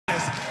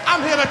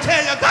I'm here to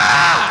tell you,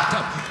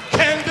 God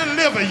can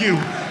deliver you.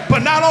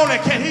 But not only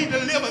can he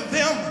deliver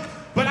them,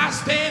 but I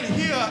stand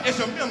here as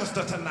your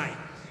minister tonight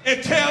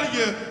and tell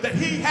you that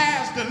he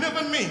has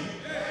delivered me.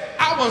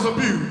 I was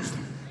abused,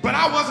 but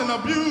I wasn't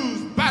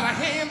abused by the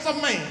hands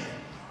of man.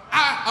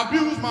 I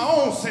abused my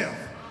own self.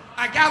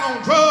 I got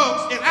on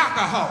drugs and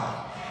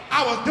alcohol.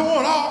 I was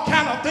doing all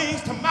kind of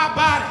things to my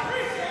body.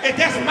 And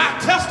that's my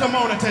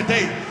testimony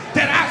today,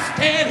 that I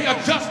stand here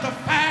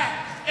justified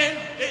and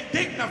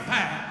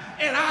dignified.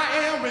 And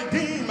I am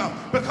redeemed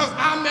because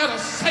I met a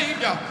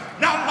Savior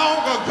not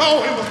long ago.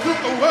 It was through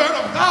the word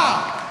of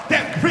God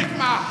that pricked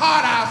my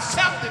heart. I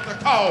accepted the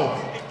call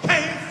and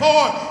came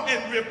forward and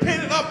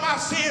repented of my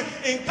sin.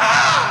 And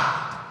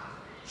God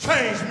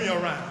changed me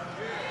around.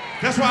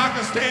 That's why I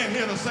can stand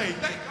here to say,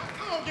 I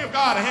don't give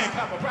God a hand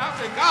clap of praise.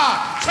 I say, God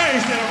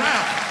changed it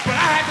around. But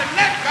I had to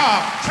let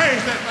God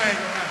change that thing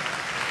around.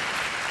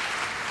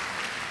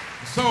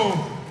 So,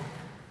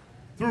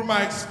 through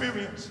my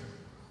experience,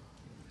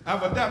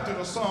 I've adapted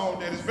a song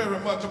that is very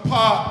much a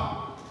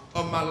part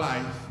of my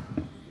life.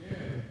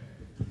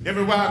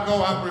 Everywhere I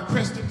go, I'm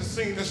requested to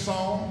sing this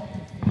song,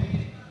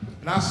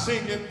 and I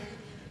sing it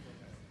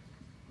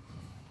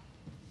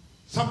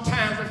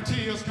sometimes with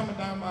tears coming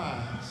down my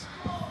eyes.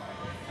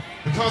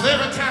 Because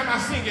every time I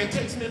sing it, it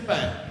takes me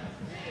back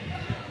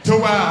to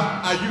where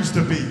I used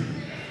to be.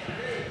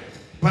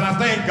 But I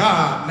thank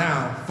God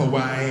now for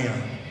where I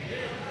am.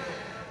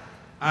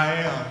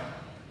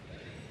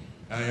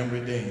 I am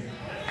redeemed.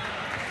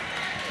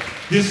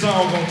 This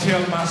song gonna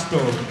tell my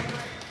story.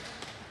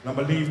 And I'm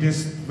gonna leave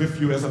this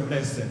with you as a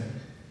blessing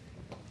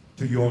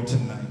to you on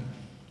tonight.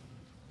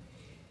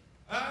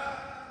 I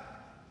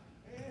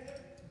am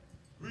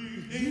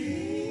redeemed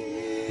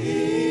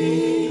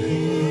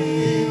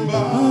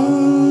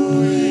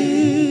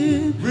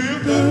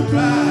with the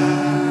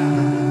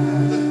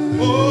price.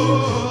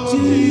 Oh,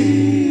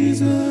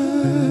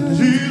 Jesus,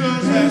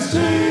 Jesus has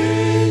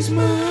changed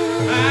my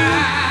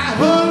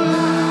whole life.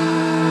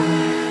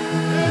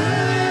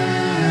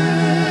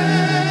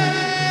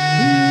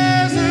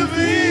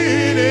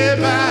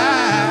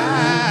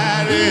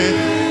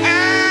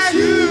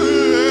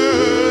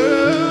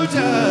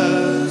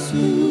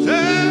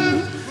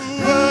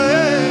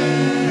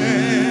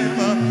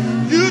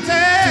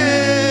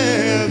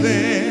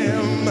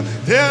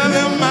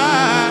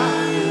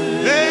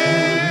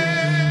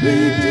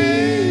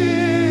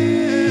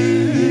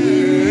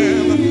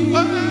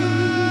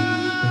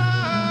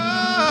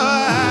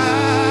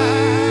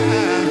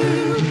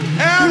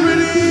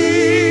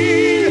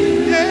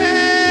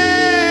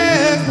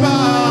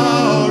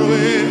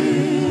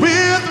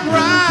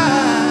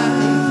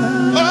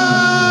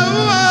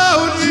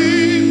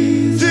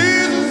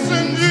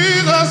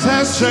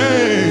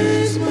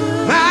 Change my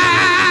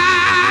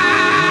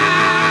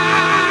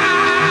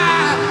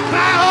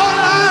whole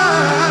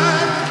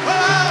life.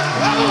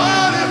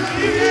 Oh, if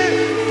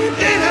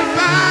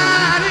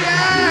anybody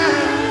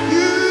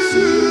else,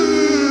 you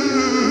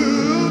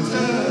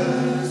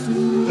just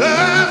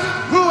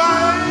who I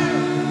am.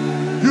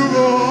 You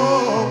go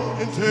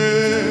and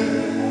tell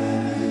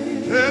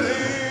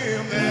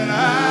him that I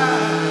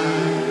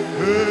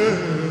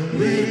am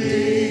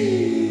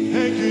redeemed.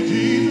 Thank you,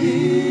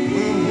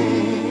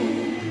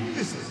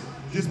 Jesus.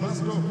 It's my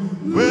story.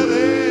 Well,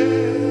 there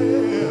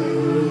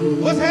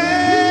was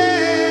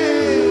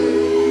hate,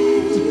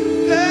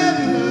 love,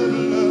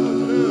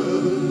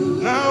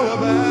 now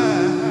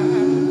abide,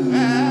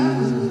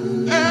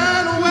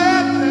 and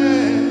when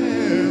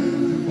there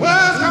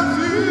was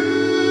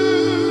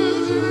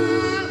confusion,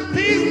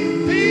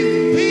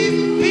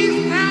 peace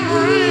now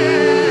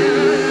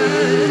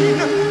reign.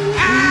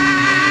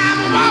 I'm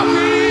walking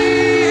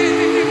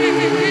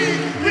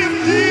with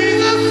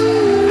Jesus.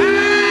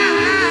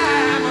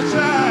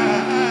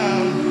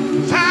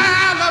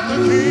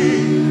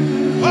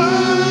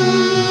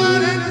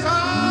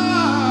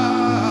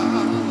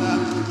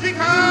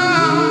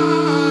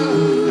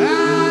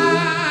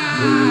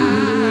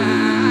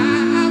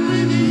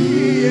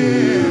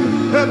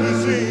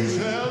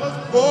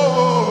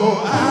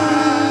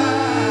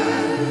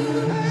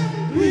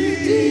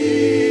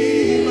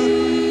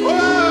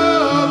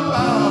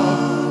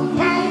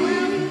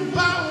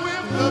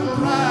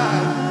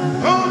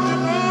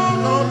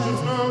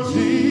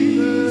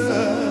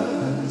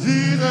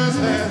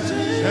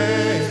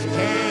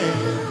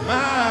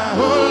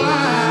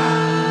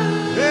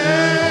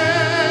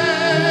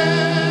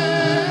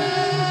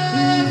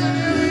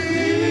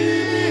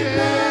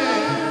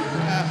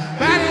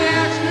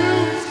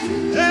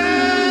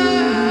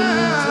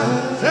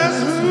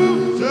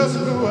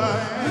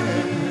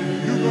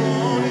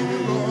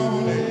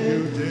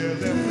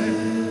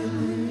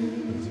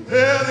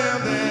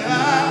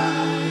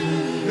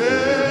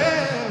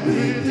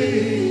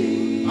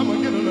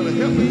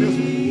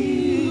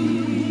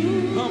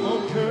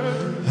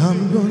 I'm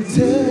gonna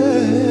tell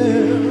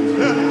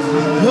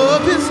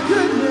of his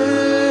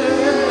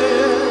goodness.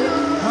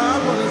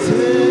 I'm gonna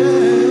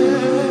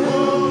tell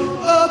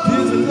of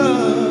his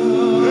love.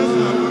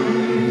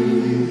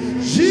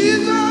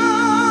 Jesus,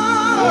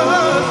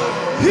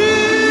 he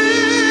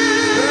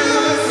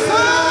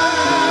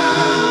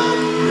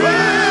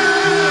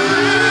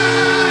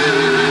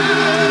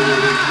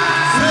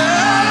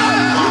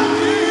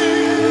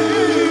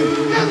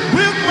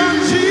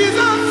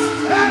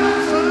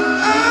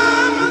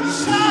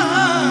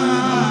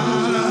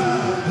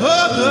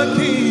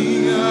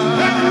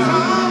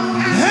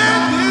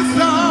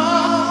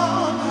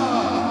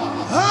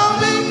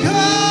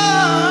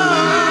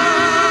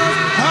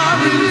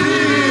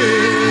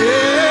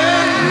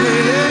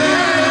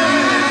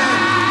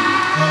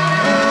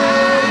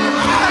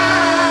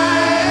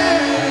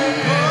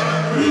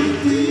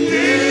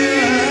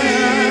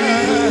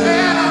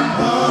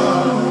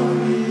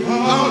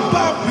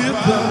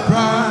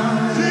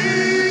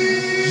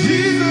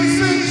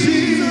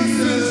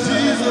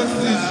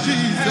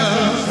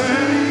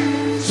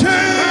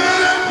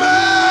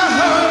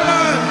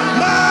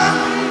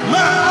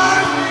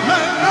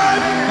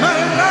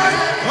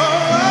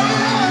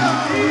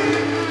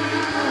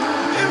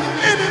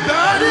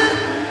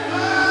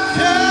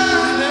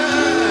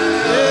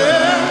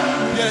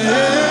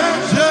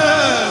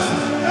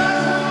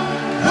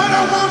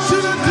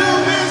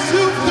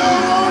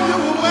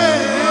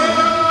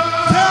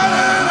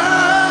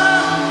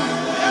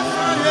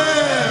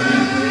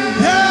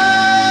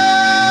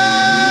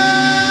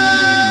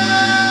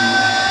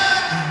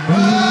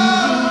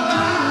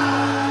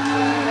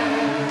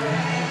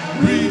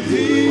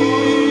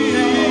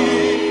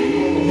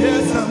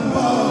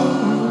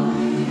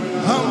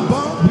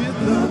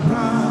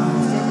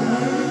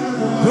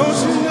Don't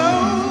you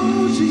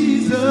know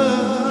Jesus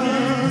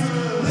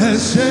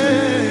has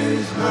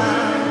changed my life?